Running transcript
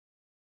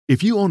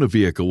If you own a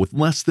vehicle with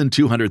less than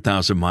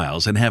 200,000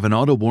 miles and have an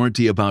auto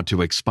warranty about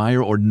to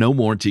expire or no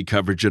warranty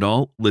coverage at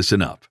all,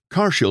 listen up.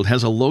 CarShield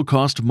has a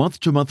low-cost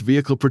month-to-month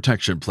vehicle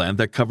protection plan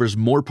that covers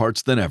more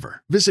parts than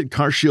ever. Visit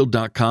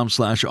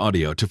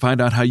carshield.com/audio to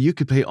find out how you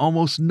could pay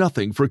almost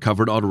nothing for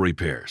covered auto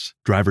repairs.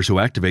 Drivers who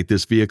activate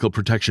this vehicle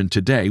protection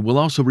today will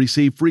also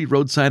receive free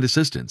roadside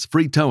assistance,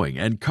 free towing,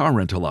 and car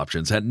rental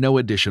options at no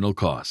additional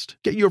cost.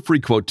 Get your free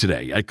quote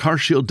today at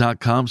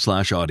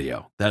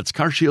carshield.com/audio. That's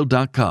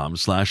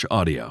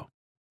carshield.com/audio.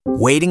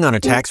 Waiting on a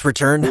tax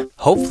return?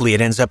 Hopefully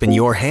it ends up in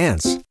your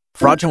hands.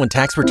 Fraudulent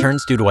tax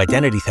returns due to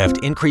identity theft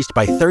increased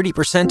by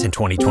 30% in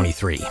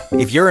 2023.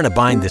 If you're in a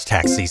bind this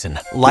tax season,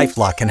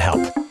 LifeLock can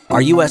help.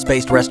 Our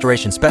U.S.-based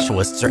restoration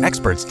specialists are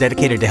experts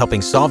dedicated to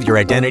helping solve your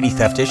identity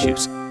theft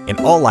issues. And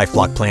all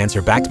LifeLock plans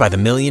are backed by the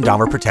 $1 Million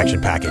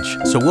Protection Package.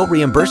 So we'll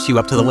reimburse you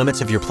up to the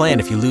limits of your plan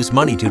if you lose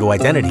money due to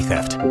identity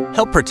theft.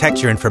 Help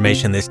protect your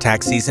information this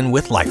tax season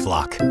with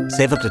LifeLock.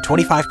 Save up to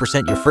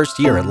 25% your first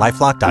year at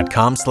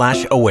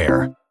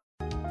LifeLock.com/aware.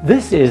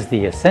 This is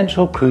the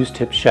Essential Cruise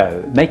Tip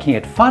Show, making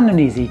it fun and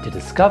easy to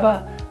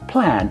discover,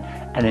 plan,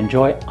 and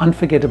enjoy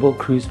unforgettable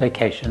cruise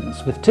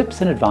vacations with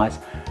tips and advice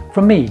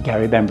from me,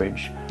 Gary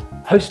Bembridge,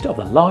 host of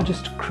the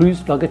largest cruise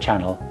vlogger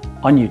channel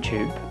on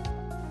YouTube.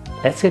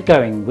 Let's get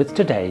going with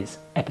today's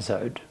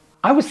episode.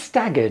 I was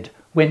staggered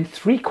when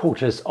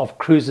 3/4 of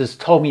cruisers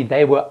told me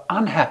they were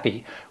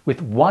unhappy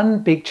with one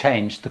big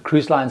change the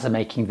cruise lines are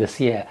making this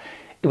year.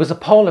 It was a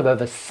poll of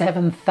over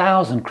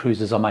 7,000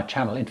 cruisers on my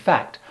channel. In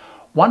fact,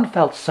 one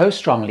felt so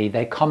strongly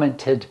they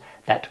commented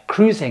that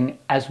cruising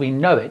as we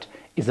know it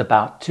is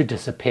about to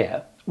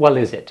disappear. Well,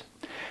 is it?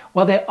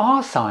 Well, there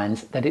are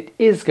signs that it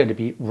is going to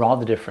be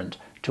rather different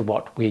to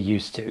what we're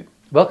used to.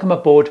 Welcome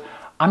aboard.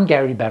 I'm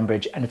Gary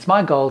Bembridge, and it's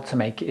my goal to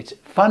make it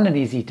fun and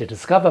easy to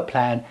discover,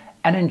 plan,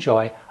 and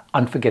enjoy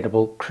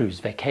unforgettable cruise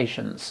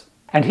vacations.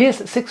 And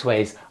here's 6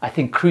 ways I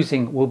think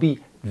cruising will be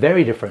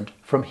very different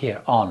from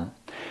here on.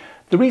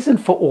 The reason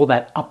for all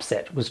that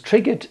upset was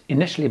triggered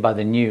initially by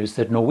the news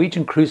that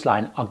Norwegian Cruise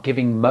Line are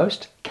giving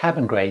most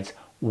cabin grades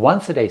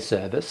once-a-day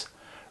service,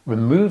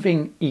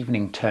 removing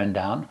evening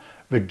turndown,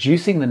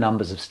 reducing the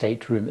numbers of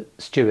stateroom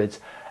stewards,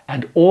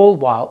 and all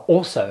while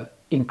also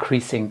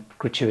increasing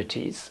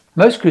gratuities.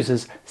 Most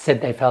cruisers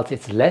said they felt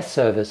it's less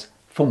service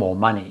for more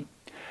money.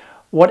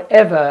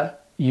 Whatever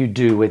you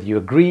do, whether you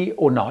agree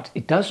or not,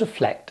 it does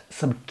reflect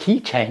some key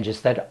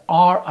changes that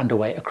are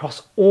underway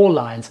across all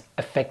lines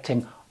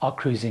affecting our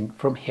cruising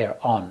from here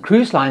on.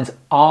 Cruise lines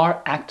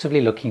are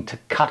actively looking to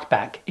cut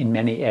back in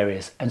many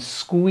areas and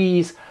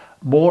squeeze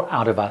more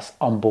out of us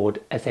on board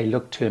as they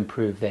look to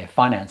improve their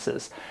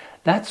finances.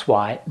 That's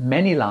why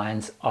many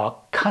lines are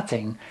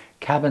cutting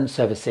cabin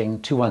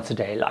servicing to once a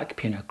day, like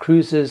P&O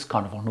Cruises,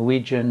 Carnival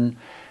Norwegian,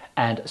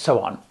 and so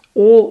on.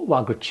 All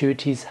while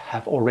gratuities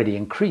have already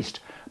increased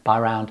by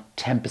around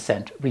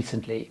 10%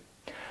 recently.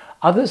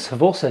 Others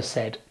have also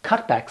said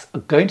cutbacks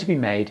are going to be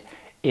made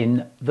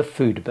in the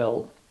food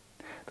bill.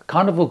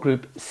 Carnival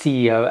Group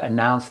CEO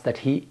announced that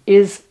he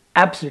is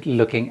absolutely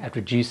looking at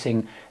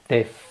reducing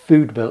their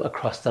food bill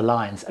across the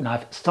lines, and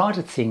I've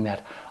started seeing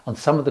that on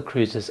some of the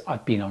cruises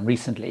I've been on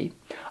recently.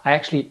 I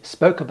actually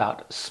spoke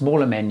about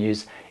smaller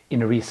menus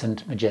in a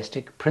recent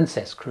Majestic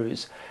Princess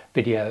cruise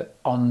video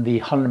on the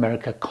Holland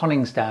America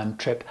Koningsdam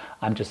trip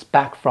I'm just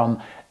back from.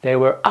 There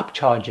were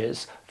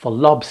upcharges for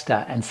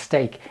lobster and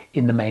steak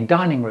in the main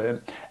dining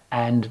room,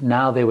 and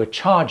now there were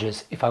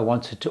charges if I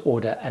wanted to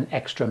order an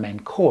extra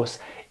main course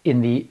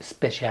in the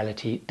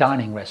specialty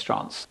dining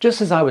restaurants.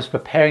 Just as I was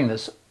preparing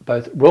this,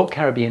 both Royal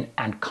Caribbean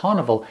and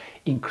Carnival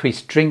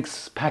increased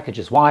drinks,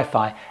 packages,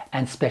 Wi-Fi,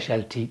 and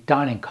specialty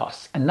dining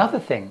costs. Another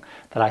thing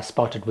that I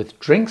spotted with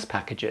drinks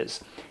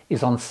packages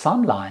is on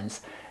some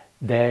lines,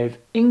 they've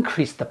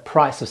increased the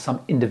price of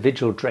some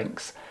individual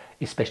drinks,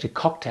 especially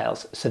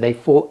cocktails, so they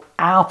fall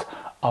out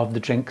of the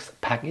drinks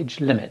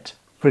package limit.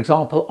 For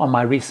example, on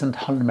my recent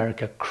Holland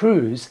America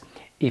cruise,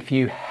 if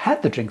you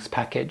had the drinks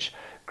package,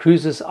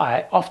 cruisers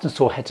I often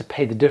saw had to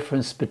pay the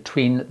difference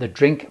between the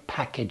drink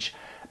package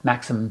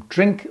maximum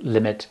drink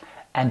limit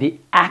and the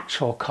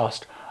actual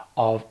cost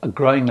of a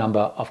growing number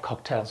of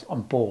cocktails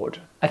on board.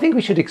 I think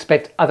we should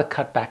expect other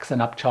cutbacks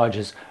and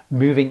upcharges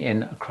moving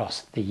in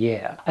across the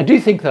year. I do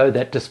think, though,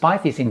 that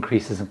despite these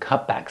increases and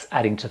cutbacks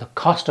adding to the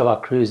cost of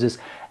our cruises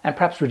and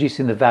perhaps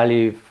reducing the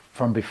value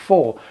from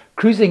before,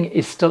 cruising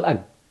is still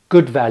a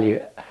good value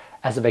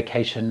as a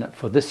vacation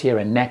for this year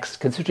and next,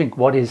 considering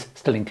what is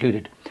still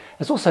included.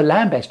 As also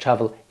land-based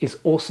travel is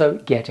also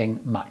getting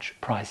much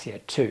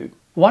pricier too.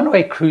 One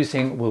way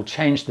cruising will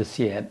change this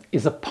year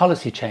is a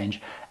policy change,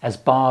 as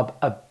Barb,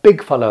 a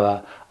big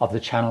follower of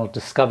the channel,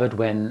 discovered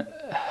when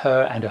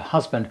her and her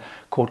husband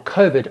caught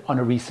COVID on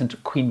a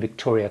recent Queen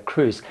Victoria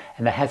cruise,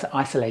 and they had to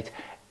isolate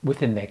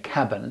within their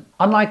cabin.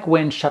 Unlike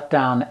when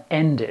shutdown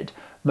ended,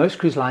 most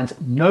cruise lines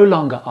no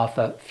longer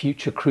offer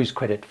future cruise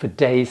credit for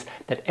days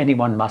that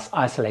anyone must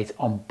isolate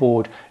on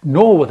board,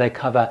 nor will they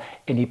cover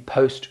any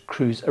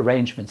post-cruise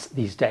arrangements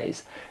these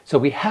days. So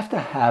we have to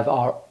have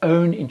our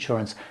own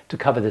insurance to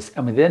cover this,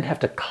 and we then have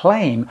to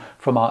claim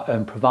from our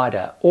own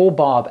provider. All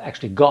Barb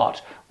actually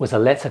got was a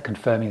letter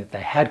confirming that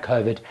they had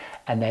COVID,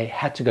 and they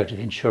had to go to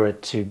the insurer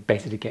to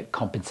basically get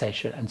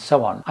compensation and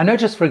so on. I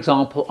noticed, for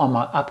example, on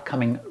my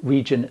upcoming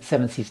Regent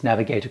 7 Seas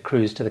Navigator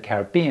cruise to the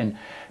Caribbean,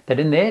 that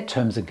in their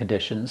terms and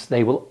conditions,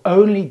 they will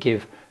only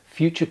give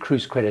future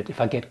cruise credit if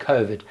I get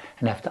COVID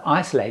and have to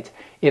isolate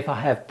if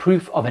I have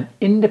proof of an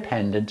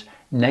independent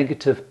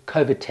negative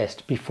COVID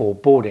test before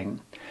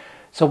boarding.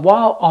 So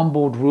while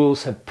onboard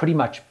rules have pretty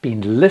much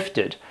been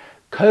lifted,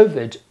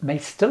 COVID may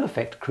still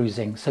affect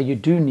cruising, so you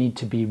do need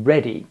to be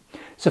ready.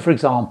 So for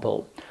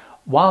example,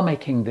 while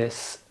making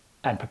this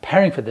and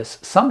preparing for this,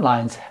 some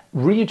lines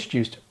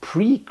reintroduced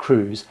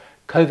pre-cruise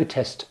COVID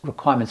test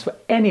requirements for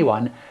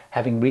anyone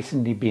having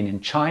recently been in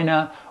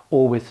China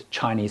or with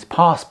Chinese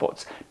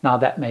passports. Now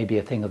that may be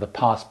a thing of the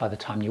past by the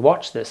time you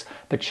watch this,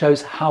 but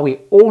shows how we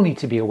all need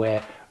to be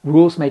aware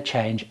rules may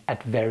change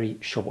at very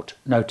short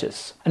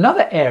notice.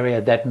 Another area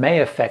that may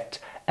affect,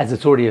 as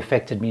it's already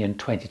affected me in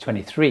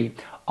 2023,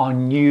 are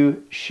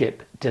new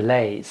ship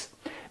delays.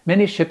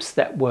 Many ships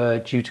that were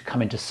due to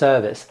come into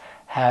service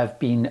have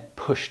been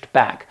pushed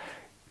back.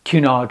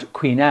 Cunard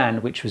Queen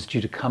Anne, which was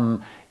due to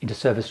come into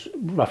service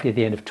roughly at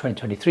the end of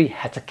 2023,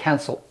 had to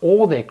cancel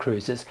all their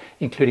cruises,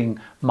 including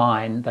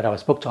mine that I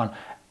was booked on,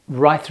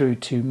 right through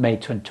to May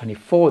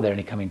 2024. They're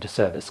only coming to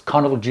service.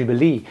 Carnival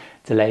Jubilee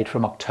delayed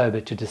from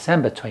October to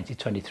December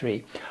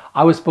 2023.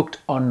 I was booked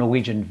on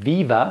Norwegian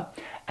Viva,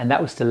 and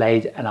that was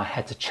delayed, and I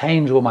had to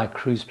change all my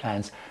cruise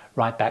plans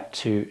right back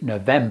to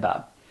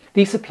November.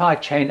 These supply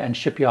chain and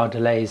shipyard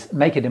delays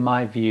make it, in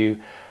my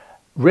view,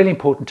 really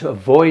important to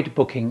avoid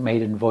booking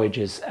maiden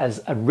voyages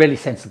as a really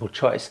sensible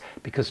choice,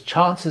 because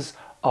chances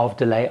of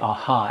delay are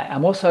high.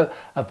 I'm also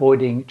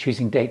avoiding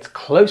choosing dates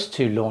close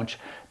to launch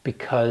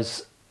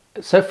because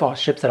so far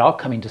ships that are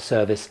coming to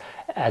service,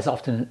 as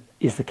often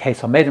is the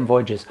case on maiden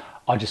voyages,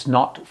 are just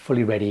not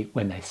fully ready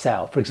when they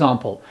sail. For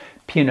example,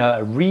 P&O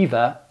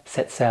Arriva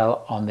set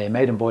sail on their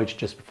maiden voyage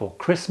just before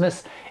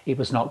Christmas. It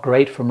was not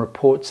great from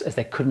reports as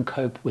they couldn't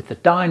cope with the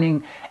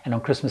dining, and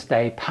on Christmas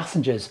Day,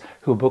 passengers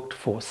who were booked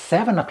for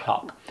 7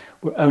 o'clock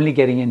were only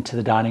getting into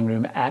the dining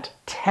room at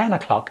 10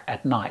 o'clock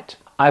at night.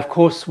 I, of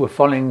course, were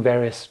following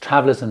various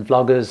travelers and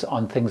vloggers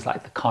on things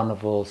like the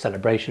Carnival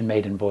Celebration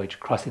maiden voyage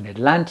crossing the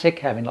Atlantic,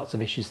 having lots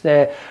of issues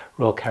there.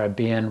 Royal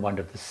Caribbean,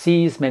 Wonder of the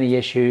Seas, many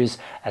issues,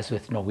 as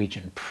with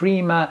Norwegian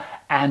Prima,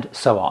 and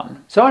so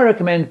on. So I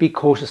recommend be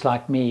cautious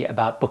like me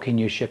about booking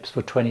new ships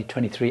for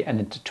 2023 and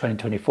into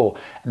 2024,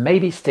 and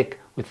maybe stick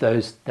with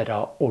those that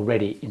are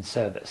already in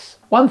service.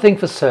 One thing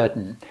for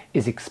certain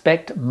is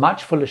expect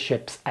much fuller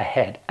ships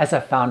ahead. As I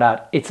found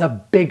out, it's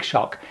a big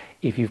shock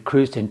if you've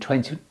cruised in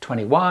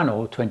 2021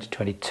 or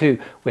 2022,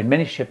 when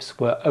many ships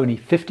were only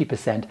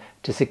 50%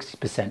 to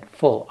 60%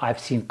 full. I've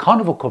seen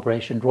Carnival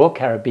Corporation, Royal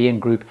Caribbean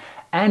Group,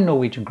 and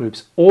Norwegian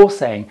groups all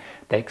saying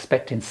they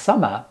expect in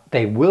summer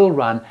they will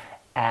run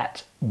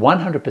at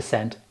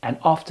 100% and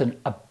often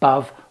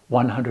above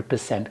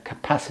 100%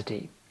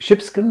 capacity.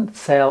 Ships can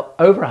sail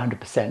over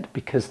 100%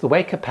 because the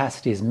way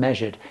capacity is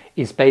measured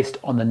is based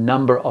on the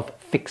number of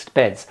fixed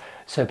beds.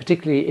 So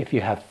particularly if you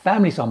have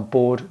families on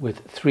board with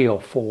 3 or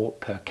 4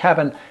 per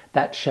cabin,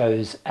 that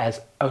shows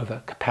as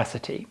over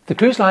capacity. The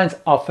cruise lines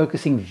are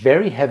focusing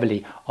very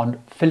heavily on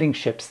filling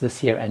ships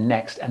this year and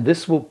next, and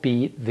this will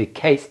be the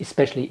case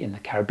especially in the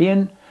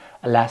Caribbean,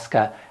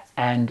 Alaska,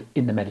 and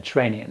in the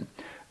Mediterranean.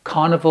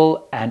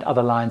 Carnival and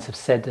other lines have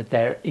said that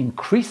they're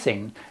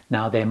increasing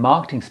now their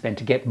marketing spend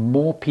to get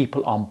more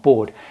people on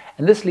board.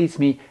 And this leads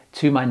me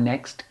to my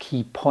next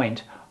key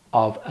point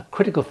of a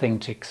critical thing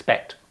to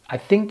expect. I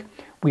think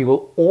we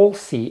will all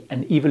see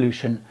an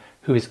evolution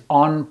who is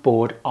on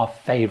board our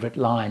favorite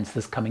lines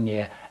this coming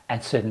year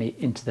and certainly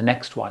into the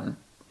next one.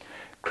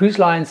 Cruise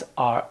lines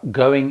are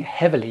going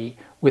heavily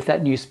with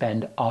that new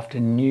spend after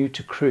new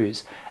to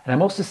cruise. And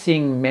I'm also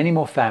seeing many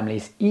more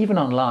families, even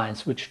on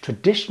lines which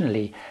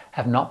traditionally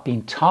have not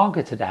been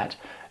targeted at,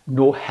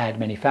 nor had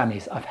many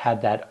families. I've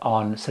had that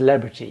on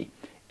Celebrity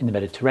in the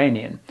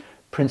Mediterranean,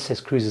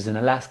 Princess Cruises in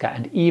Alaska,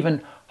 and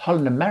even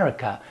Holland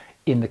America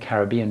in the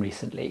Caribbean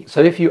recently.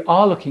 So if you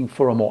are looking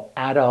for a more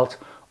adult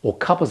or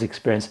couples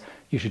experience,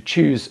 you should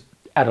choose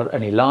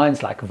adult-only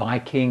lines like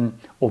Viking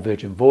or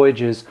Virgin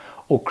Voyages,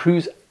 or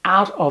cruise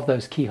out of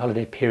those key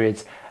holiday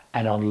periods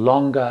and on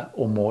longer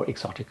or more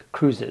exotic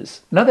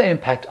cruises. Another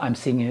impact I'm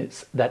seeing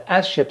is that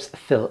as ships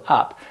fill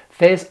up,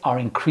 fares are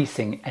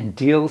increasing and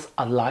deals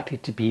are likely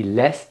to be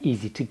less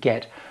easy to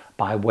get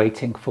by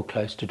waiting for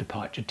close to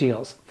departure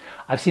deals.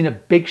 I've seen a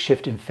big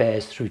shift in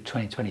fares through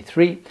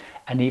 2023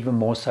 and even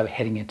more so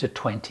heading into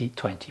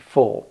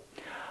 2024.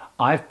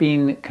 I've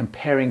been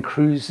comparing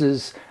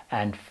cruises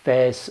and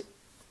fares.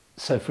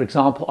 So for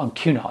example, on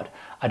Cunard,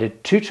 I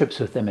did 2 trips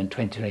with them in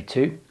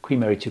 2022,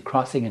 Queen Mary 2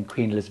 Crossing and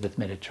Queen Elizabeth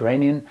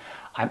Mediterranean.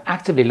 I'm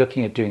actively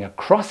looking at doing a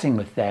crossing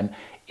with them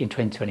in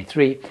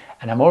 2023,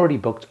 and I'm already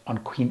booked on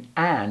Queen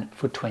Anne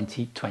for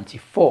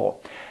 2024.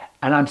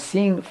 And I'm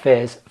seeing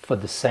fares for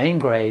the same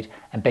grade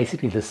and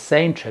basically the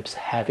same trips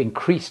have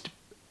increased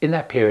in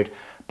that period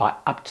by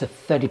up to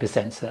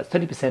 30%. So that's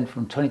 30%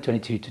 from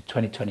 2022 to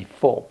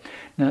 2024.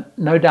 Now,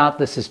 no doubt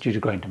this is due to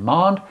growing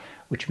demand,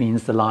 which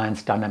means the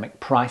line's dynamic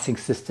pricing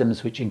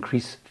systems, which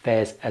increase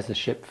fares as the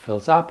ship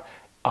fills up,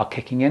 are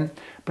kicking in,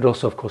 but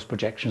also, of course,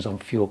 projections on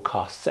fuel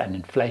costs and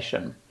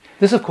inflation.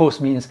 This, of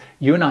course, means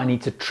you and I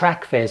need to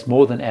track fares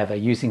more than ever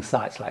using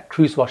sites like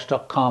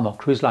cruisewatch.com or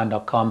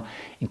cruiseline.com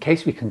in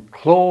case we can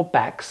claw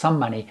back some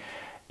money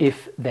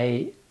if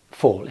they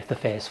fall, if the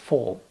fares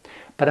fall.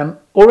 But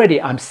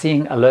I'm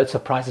seeing alerts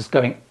of prices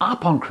going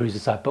up on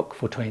cruises I booked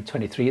for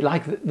 2023,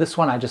 like this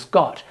one I just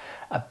got.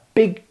 A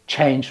big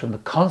change from the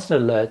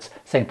constant alerts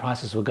saying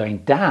prices were going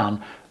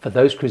down for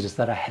those cruises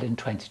that I had in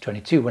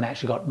 2022 when I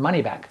actually got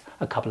money back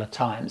a couple of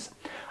times.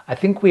 I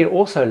think we're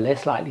also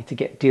less likely to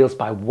get deals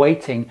by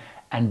waiting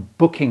and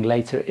booking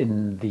later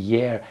in the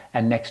year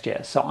and next year.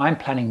 So I'm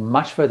planning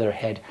much further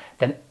ahead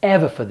than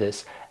ever for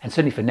this, and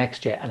certainly for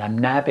next year. And I'm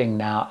nabbing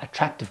now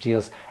attractive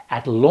deals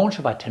at launch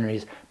of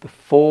itineraries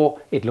before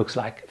it looks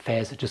like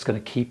fares are just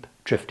going to keep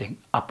drifting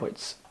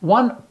upwards.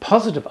 One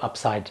positive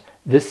upside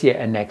this year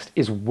and next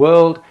is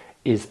world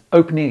is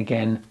opening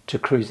again to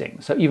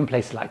cruising. So even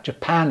places like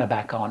Japan are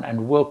back on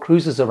and world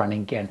cruises are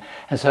running again.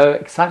 And so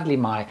excitedly,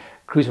 my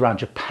cruise around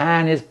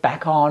Japan is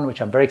back on, which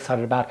I'm very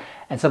excited about.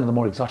 And some of the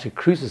more exotic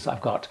cruises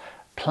I've got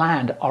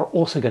planned are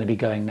also going to be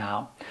going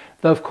now.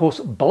 Though, of course,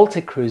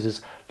 Baltic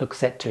cruises look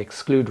set to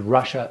exclude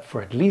Russia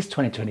for at least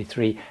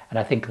 2023, and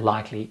I think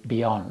likely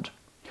beyond.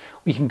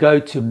 We can go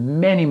to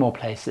many more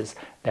places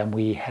than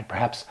we had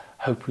perhaps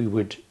hoped we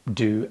would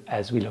do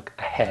as we look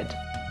ahead.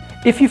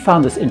 If you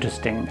found this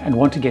interesting and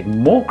want to get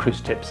more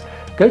cruise tips,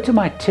 go to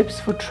my Tips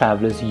for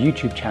Travelers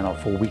YouTube channel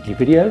for weekly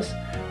videos,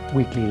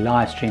 weekly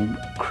live stream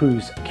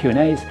cruise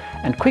Q&As,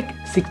 and quick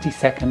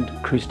 60-second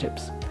cruise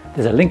tips.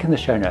 There's a link in the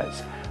show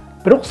notes.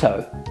 But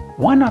also,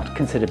 why not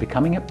consider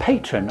becoming a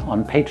patron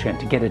on Patreon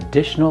to get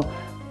additional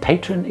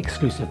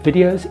patron-exclusive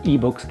videos,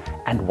 ebooks,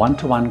 and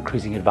one-to-one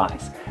cruising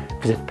advice.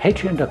 Visit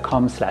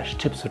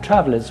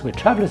patreon.com/tipsfortravelers, where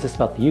travelers is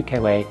spelled the UK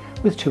way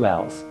with 2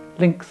 L's.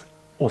 Links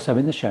also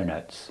in the show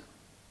notes.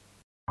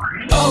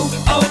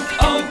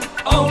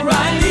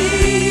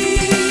 O'Reilly!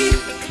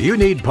 You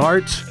need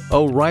parts?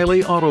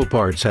 O'Reilly Auto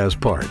Parts has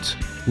parts.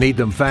 Need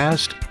them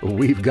fast?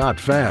 We've got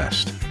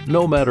fast.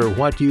 No matter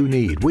what you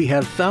need, we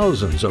have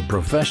thousands of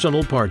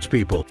professional parts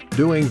people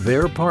doing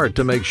their part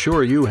to make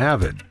sure you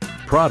have it.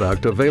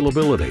 Product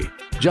availability.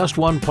 Just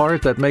one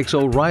part that makes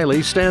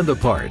O'Reilly stand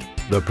apart.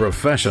 The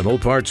professional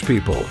parts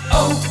people.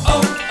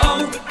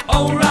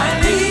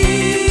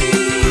 O'Reilly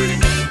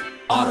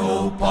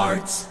Auto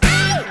Parts.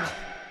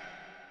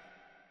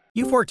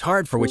 You've worked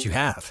hard for what you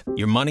have.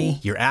 Your money,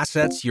 your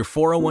assets, your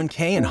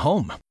 401k, and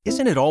home.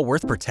 Isn't it all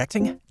worth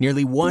protecting?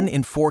 Nearly 1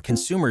 in 4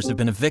 consumers have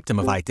been a victim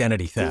of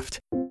identity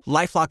theft.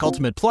 LifeLock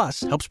Ultimate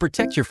Plus helps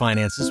protect your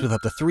finances with up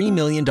to $3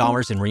 million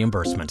in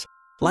reimbursement.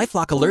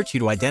 LifeLock alerts you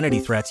to identity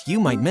threats you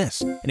might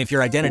miss. And if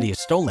your identity is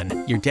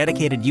stolen, your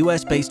dedicated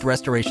U.S.-based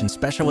restoration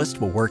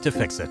specialist will work to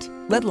fix it.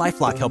 Let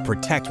LifeLock help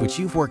protect what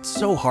you've worked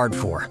so hard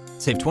for.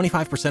 Save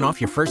 25% off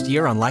your first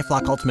year on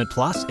LifeLock Ultimate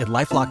Plus at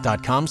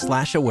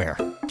LifeLock.com/aware.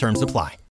 Terms apply.